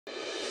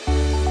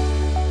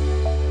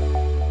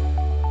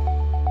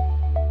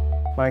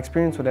My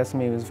experience with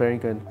SME was very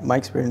good. My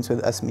experience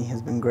with SME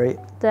has been great.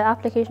 The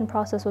application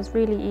process was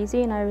really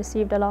easy and I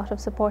received a lot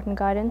of support and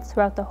guidance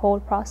throughout the whole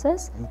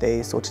process.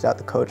 They sorted out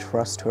the coach for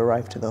us to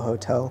arrive to the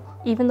hotel.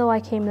 Even though I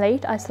came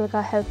late, I still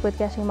got help with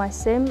getting my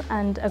sim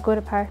and a good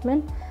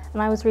apartment,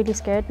 and I was really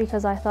scared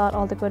because I thought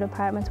all the good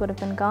apartments would have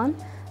been gone.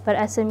 But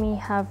SME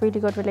have really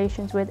good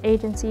relations with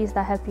agencies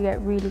that help you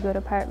get really good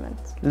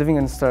apartments. Living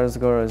in Stara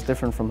Zagora is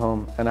different from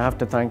home, and I have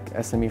to thank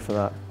SME for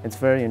that. It's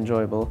very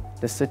enjoyable.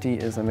 The city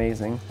is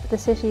amazing. The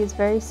city is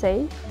very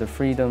safe. The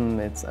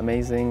freedom, it's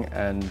amazing,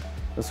 and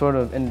the sort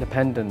of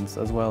independence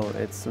as well.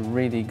 It's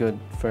really good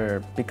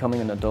for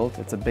becoming an adult.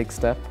 It's a big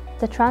step.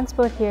 The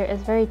transport here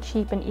is very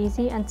cheap and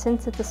easy, and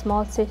since it's a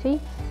small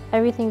city,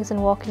 everything is in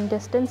walking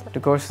distance. The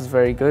course is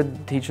very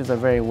good. Teachers are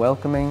very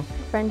welcoming,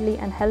 friendly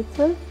and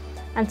helpful.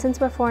 And since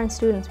we're foreign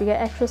students, we get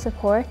extra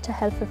support to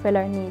help fulfill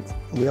our needs.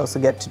 We also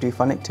get to do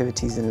fun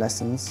activities in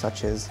lessons,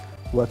 such as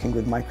working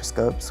with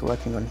microscopes,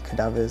 working on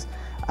cadavers,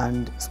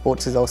 and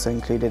sports is also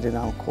included in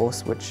our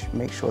course, which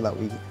makes sure that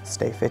we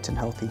stay fit and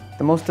healthy.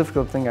 The most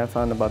difficult thing I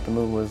found about the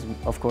move was,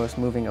 of course,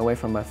 moving away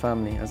from my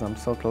family, as I'm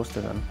so close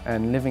to them,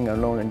 and living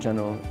alone in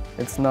general.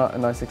 It's not a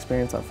nice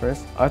experience at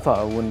first. I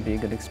thought it wouldn't be a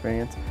good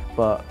experience,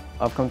 but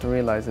I've come to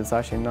realize it's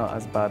actually not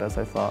as bad as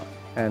I thought.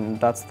 And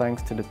that's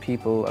thanks to the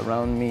people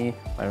around me,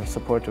 my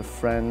supportive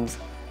friends,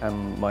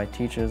 and my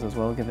teachers as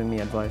well, giving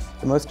me advice.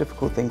 The most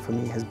difficult thing for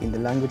me has been the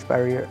language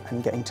barrier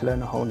and getting to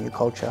learn a whole new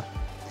culture.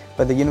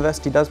 But the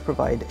university does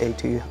provide a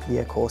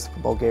 2-year course for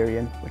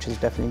Bulgarian, which has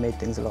definitely made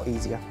things a lot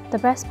easier. The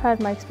best part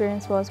of my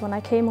experience was when I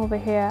came over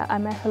here, I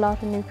met a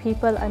lot of new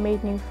people, I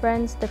made new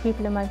friends, the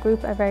people in my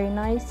group are very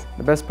nice.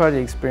 The best part of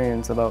the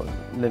experience about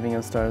living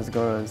in Stara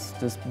Zagora is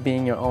just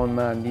being your own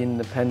man, the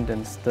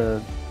independence,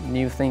 the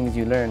new things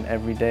you learn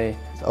every day.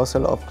 There's also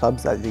a lot of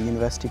clubs that the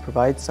university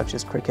provides, such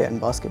as cricket and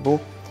basketball,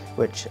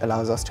 which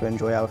allows us to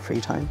enjoy our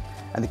free time,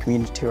 and the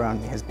community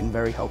around me has been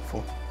very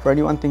helpful. For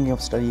anyone thinking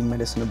of studying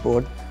medicine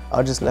abroad,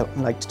 I'd just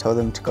like to tell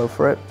them to go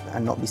for it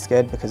and not be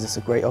scared, because it's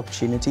a great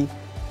opportunity.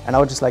 And I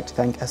would just like to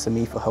thank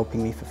SME for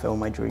helping me fulfill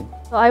my dream.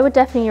 So I would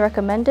definitely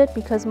recommend it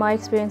because my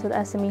experience with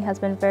SME has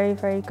been very,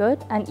 very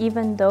good. And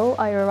even though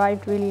I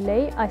arrived really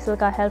late, I still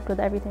got help with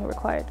everything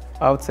required.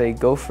 I would say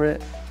go for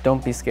it,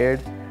 don't be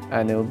scared,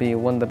 and it will be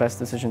one of the best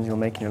decisions you'll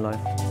make in your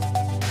life.